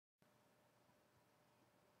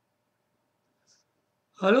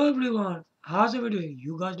Hello everyone, how's everybody doing?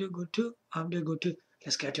 You guys doing good too? I'm doing good too.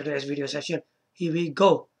 Let's get to today's video session. Here we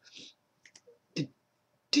go.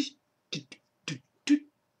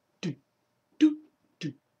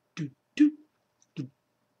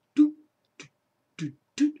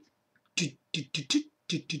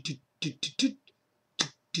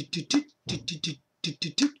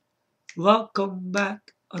 Welcome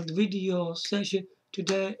back on the video session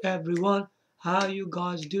today, everyone. How you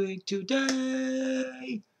guys doing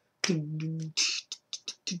today?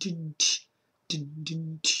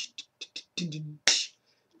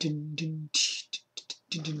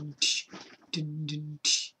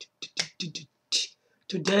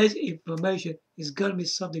 Today's information is gonna be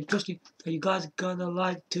something interesting that you guys are gonna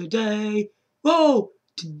like today. Whoa!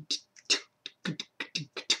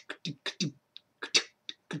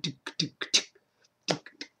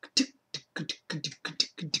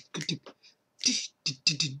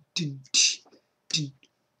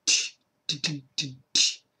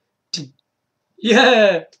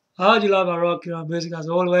 Yeah! How do you love my rock your music as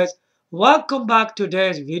always? Welcome back to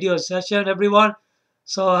today's video session, everyone.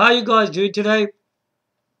 So, how you guys doing today?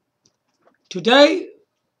 Today,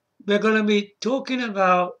 we're gonna be talking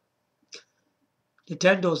about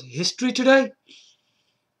Nintendo's history today.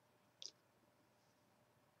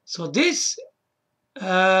 So, this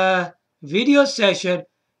video session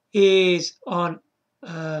is on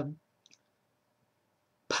um,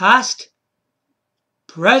 past,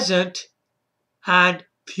 present, and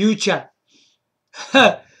future.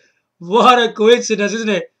 What a coincidence, isn't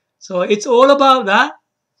it? So it's all about that,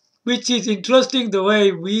 which is interesting the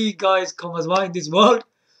way we guys come as well in this world.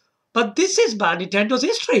 But this is about Nintendo's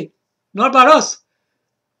history, not about us.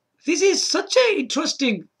 This is such an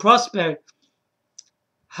interesting prospect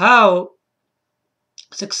how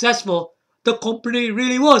successful the company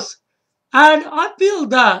really was. And I feel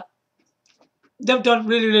that they've done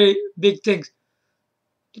really, really big things.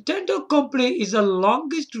 Nintendo company is the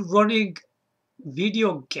longest running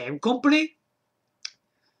video game company.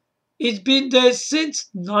 It's been there since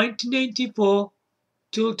 1984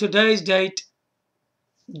 till today's date,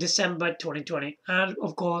 December 2020, and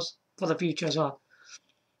of course for the future as well.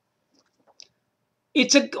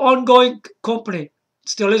 It's an ongoing company,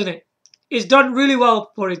 still, isn't it? It's done really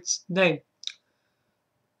well for its name.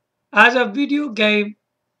 As a video game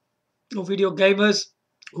or video gamers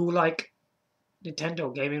who like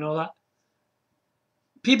Nintendo gaming and all that,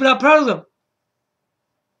 people are proud of them.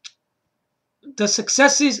 The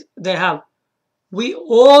successes they have. We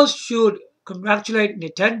all should congratulate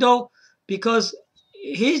Nintendo because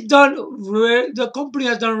the company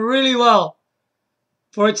has done really well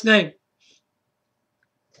for its name.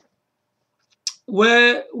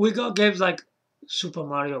 Where we got games like Super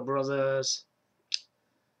Mario Brothers,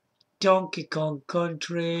 Donkey Kong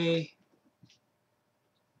Country,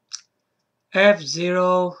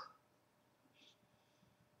 F-Zero,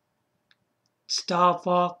 Star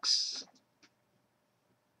Fox,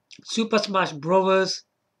 Super Smash Bros.,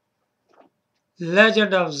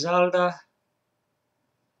 Legend of Zelda,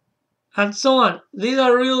 and so on. These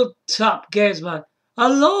are real top games, man.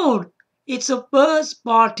 Alone, it's a first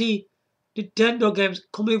party Nintendo games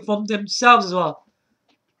coming from themselves as well,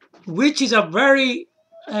 which is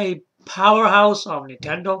a powerhouse of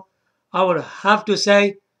Nintendo, I would have to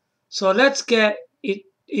say. So let's get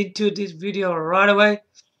into this video right away.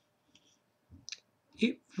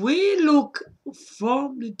 If we look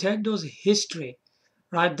from Nintendo's history,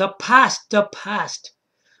 right, the past,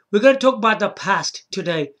 we're going to talk about the past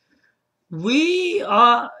today.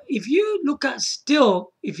 If you look at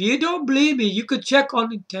still, if you don't believe me, you could check on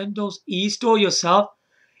Nintendo's e-store yourself.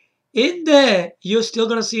 In there, you're still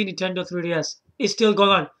going to see Nintendo 3DS. It's still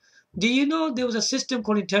going on. Do you know there was a system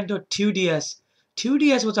called Nintendo 2DS?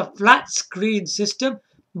 2DS was a flat screen system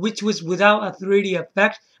which was without a 3D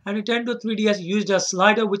effect. And Nintendo 3DS used a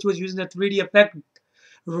slider which was using a 3D effect,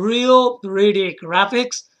 real 3D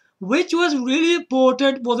graphics, which was really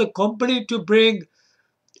important for the company to bring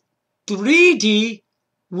 3D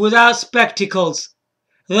without spectacles.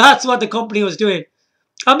 That's what the company was doing.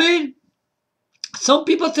 I mean, some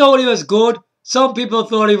people thought it was good. Some people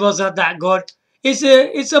thought it wasn't that good.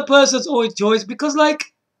 It's a person's own choice because like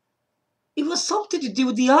it was something to do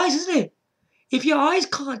with the eyes, isn't it? If your eyes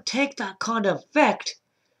can't take that kind of effect,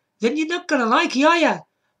 then you're not gonna like it, are you?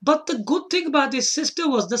 But the good thing about this system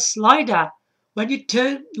was the slider. When you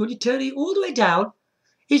turn it all the way down,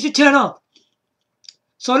 it should turn off.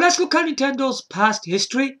 So let's look at Nintendo's past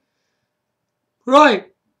history.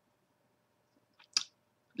 Right,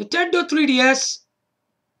 Nintendo 3DS.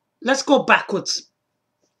 Let's go backwards.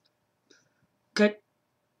 Okay,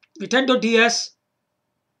 Nintendo DS.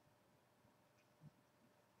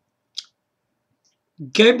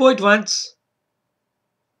 Game Boy Advance,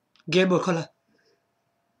 Game Boy Color.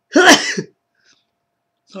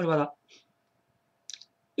 Sorry about that.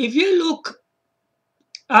 If you look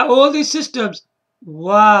at all these systems,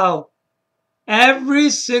 wow, every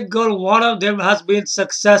single one of them has been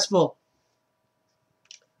successful.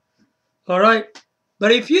 All right.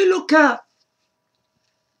 But if you look at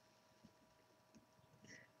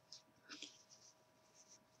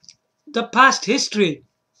the past history,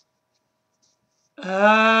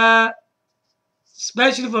 uh,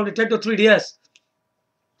 especially from Nintendo 3DS,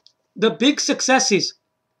 the big successes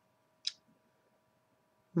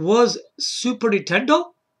was Super Nintendo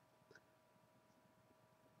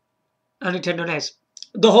and Nintendo NES,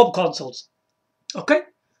 the home consoles. Okay,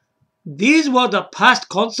 these were the past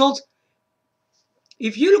consoles.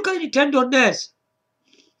 If you look at Nintendo NES,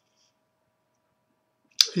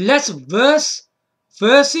 let's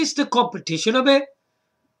versus the competition of it,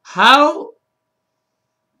 how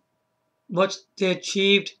much they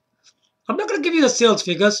achieved. I'm not going to give you the sales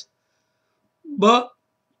figures, but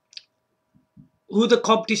who the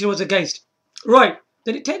competition was against. Right,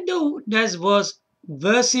 the Nintendo NES was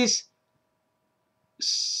versus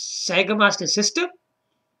Sega Master System.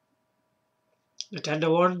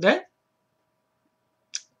 Nintendo won there.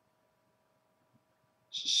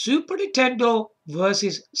 Super Nintendo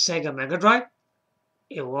versus Sega Mega Drive.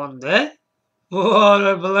 It won there.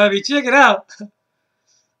 Oh, let me check it out.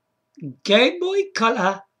 Game Boy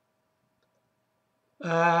Color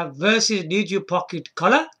versus Neo Geo Pocket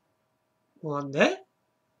Color. Won there.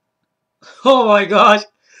 Oh my gosh.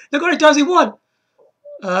 Look how many times he won.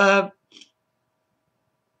 Uh,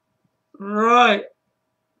 right.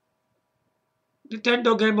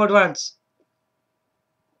 Nintendo Game Boy Advance.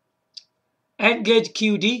 Engage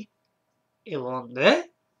QD. It won there.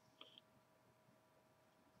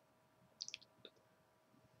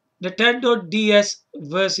 Nintendo DS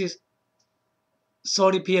versus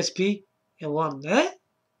Sony PSP. It won there.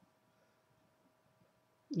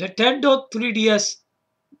 Nintendo 3DS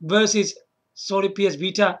versus Sony PS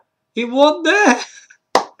Vita. He won there.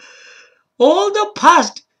 All the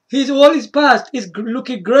past, all his past is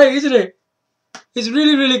looking great, isn't it? It's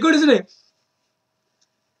really, really good, isn't it?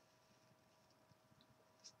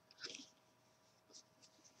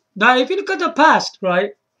 Now, if you look at the past,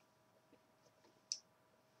 right?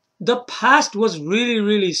 The past was really,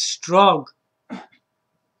 really strong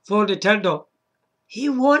for Nintendo. He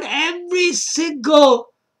won every single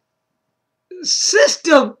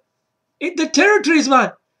system in the territories,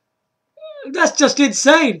 man. That's just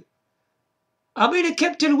insane. I mean, he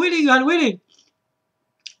kept on winning and winning.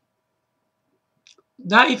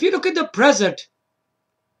 Now, if you look at the present,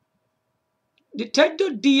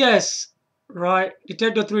 Nintendo DS, right?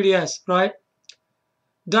 Nintendo 3DS, right?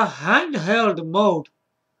 The handheld mode,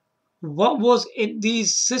 what was in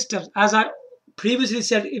these systems, as I previously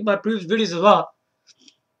said in my previous videos as well,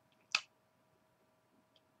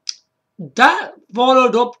 that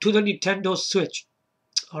followed up to the Nintendo Switch.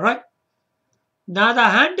 All right. Now the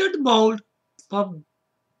handheld mode from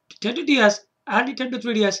Nintendo DS and Nintendo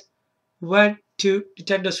 3DS went to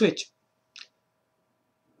Nintendo Switch.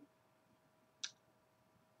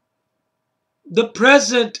 The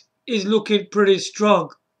present is looking pretty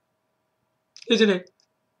strong, isn't it?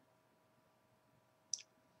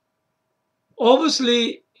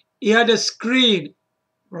 Obviously, he had a screen,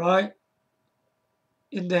 right,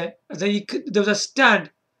 in there. And then there was a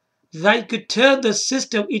stand that you could turn the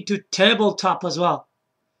system into tabletop as well.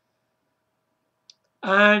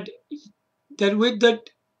 And then with the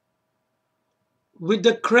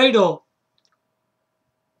cradle,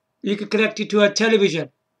 you could connect it to a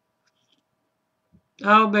television.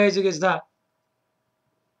 How amazing is that?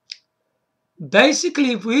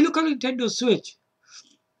 Basically, if we look at Nintendo Switch,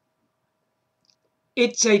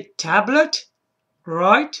 it's a tablet,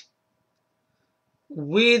 right,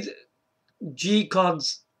 with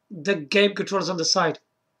G-cons, the game controllers on the side.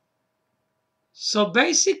 So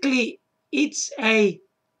basically, it's a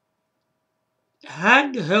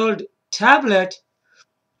handheld tablet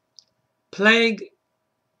playing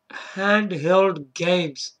handheld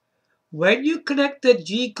games. When you connect the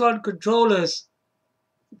G-con controllers,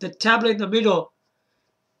 the tablet in the middle,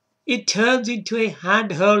 it turns into a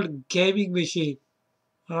handheld gaming machine.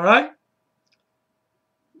 All right?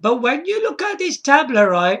 But when you look at this tablet,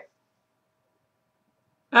 right,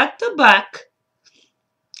 at the back,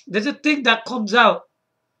 there's a thing that comes out.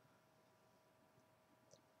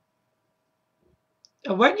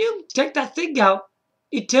 And when you take that thing out,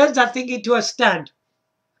 it turns that thing into a stand.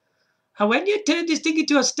 And when you turn this thing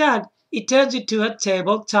into a stand, it turns into a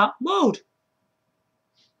tabletop mode.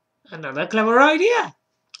 Another clever idea.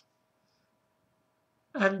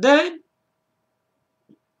 And then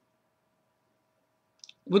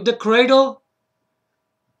with the cradle,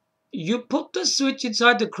 you put the switch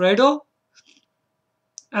inside the cradle,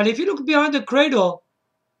 and if you look behind the cradle,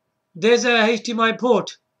 there's a HDMI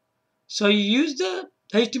port. So you use the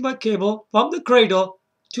HDMI cable from the cradle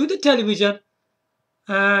to the television,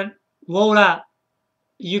 and voila,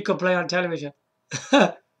 you can play on television.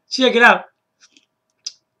 Check it out.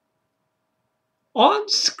 On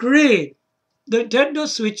screen, the Nintendo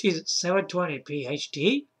Switch is 720p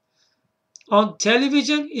HD. On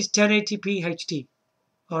television is 1080p HD.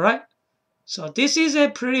 Alright? So this is a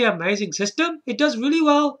pretty amazing system. It does really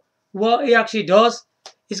well what it actually does.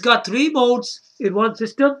 It's got 3 modes in one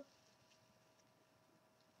system.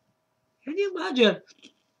 Can you imagine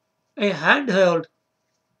a handheld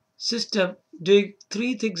system doing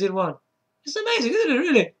 3 things in one? It's amazing, isn't it,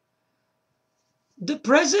 really? The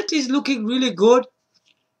present is looking really good.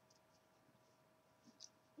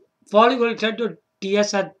 Following on Nintendo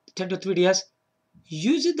DS and Nintendo 3DS,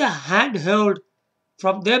 using the handheld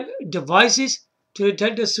from them devices to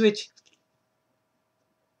Nintendo Switch.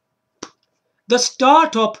 The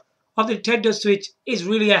startup of the Nintendo Switch is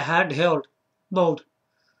really a handheld mode.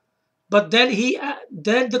 But then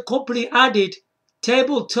the company added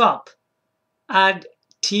tabletop and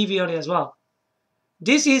TV on it as well.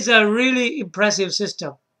 This is a really impressive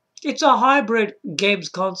system. It's a hybrid games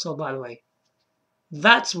console, by the way.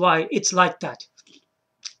 That's why it's like that.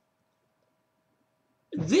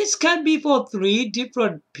 This can be for 3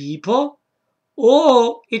 different people,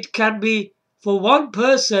 or it can be for one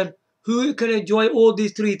person who can enjoy all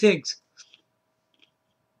these 3 things.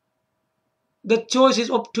 The choice is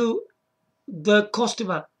up to the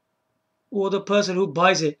customer or the person who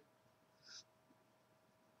buys it.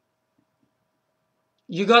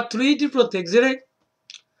 You got 3 different things in it.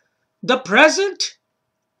 The present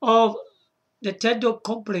of Nintendo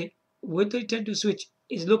company with the Nintendo Switch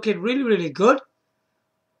is looking really, really good.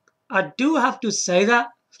 I do have to say that.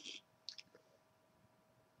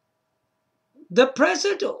 The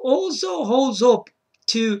present also holds up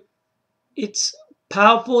to its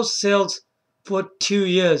powerful sales for 2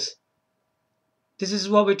 years. This is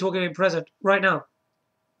what we're talking in present right now.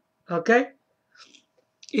 Okay?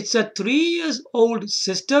 It's a 3 years old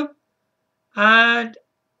system, and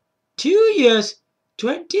 2 years,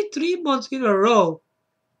 23 months in a row,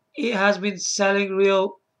 it has been selling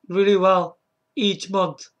really well each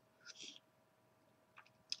month,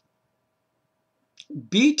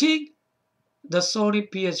 beating the Sony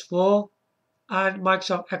PS4 and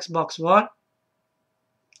Microsoft Xbox One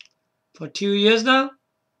for 2 years now,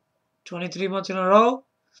 23 months in a row,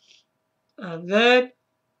 and then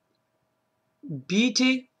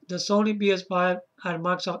beating the Sony PS5 and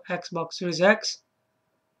Microsoft Xbox Series X,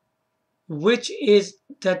 which is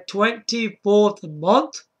the 24th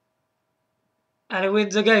month, and it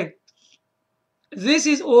wins again. This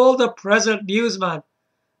is all the present news, man.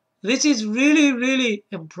 This is really, really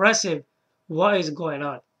impressive what is going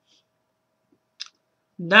on.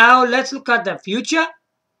 Now let's look at the future.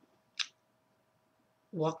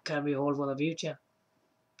 What can we hold for the future?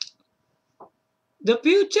 The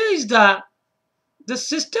future is that the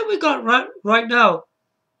system we got right now,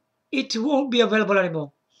 it won't be available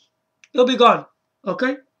anymore. It'll be gone.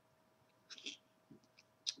 Okay?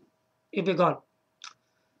 It'll be gone.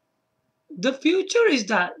 The future is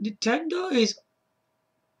that Nintendo is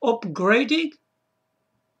upgrading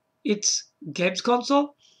its games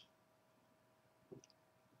console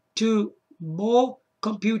to more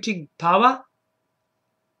computing power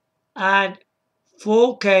and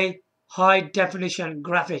 4K high definition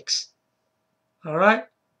graphics. Alright?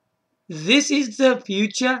 This is the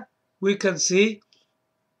future we can see.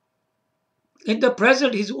 In the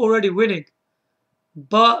present, he's already winning.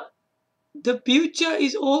 But the future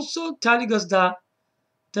is also telling us that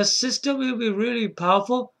the system will be really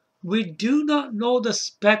powerful. We do not know the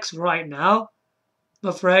specs right now, I'm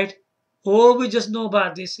afraid. All we just know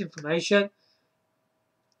about this information.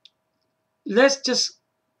 Let's just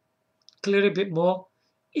clear a bit more.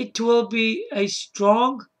 It will be a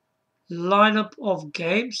strong lineup of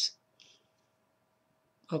games.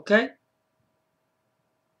 Okay?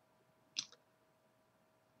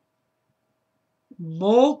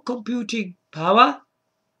 More computing power.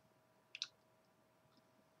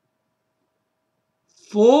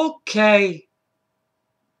 4K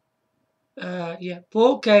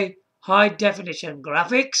 4K high definition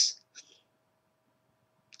graphics,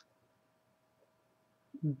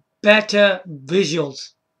 better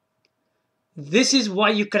visuals. This is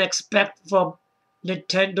what you can expect from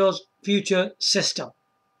Nintendo's future system.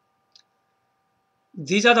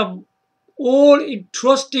 These are the all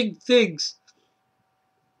interesting things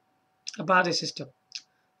about the system.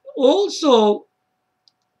 Also,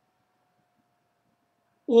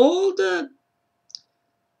 all the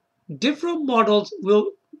different models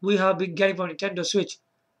we have been getting from Nintendo Switch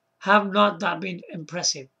have not that been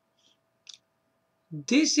impressive.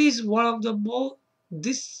 This is one of the more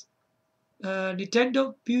this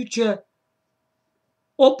Nintendo Future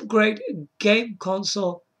upgrade game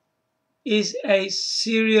console is a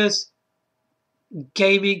serious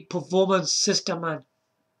gaming performance system, man.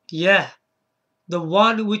 Yeah, the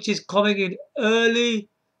one which is coming in early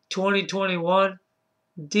 2021.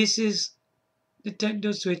 This is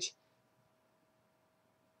Nintendo Switch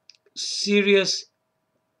serious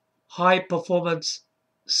high performance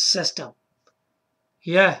system.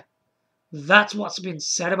 Yeah, that's what's been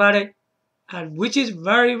said about it, and which is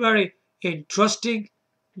very, very interesting.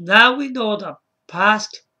 Now we know the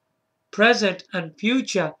past, present, and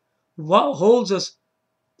future, what holds us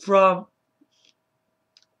from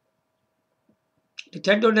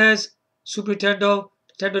Nintendo NES, Super Nintendo,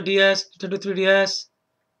 Nintendo DS, Nintendo 3DS,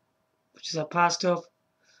 which is a past of.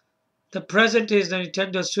 The present is the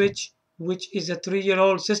Nintendo Switch, which is a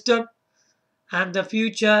 3-year-old system, and the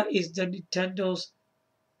future is the Nintendo's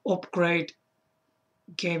upgrade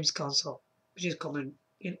games console, which is coming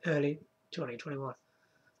in early 2021.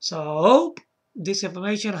 So I hope this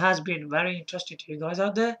information has been very interesting to you guys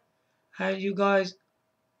out there, and you guys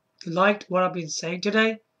liked what I've been saying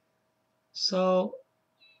today. So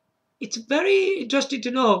it's very interesting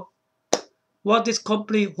to know what this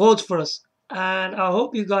company holds for us. And I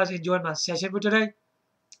hope you guys enjoyed my session for today.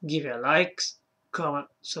 Give your likes, comment,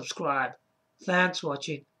 subscribe. Thanks for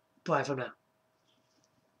watching. Bye for now.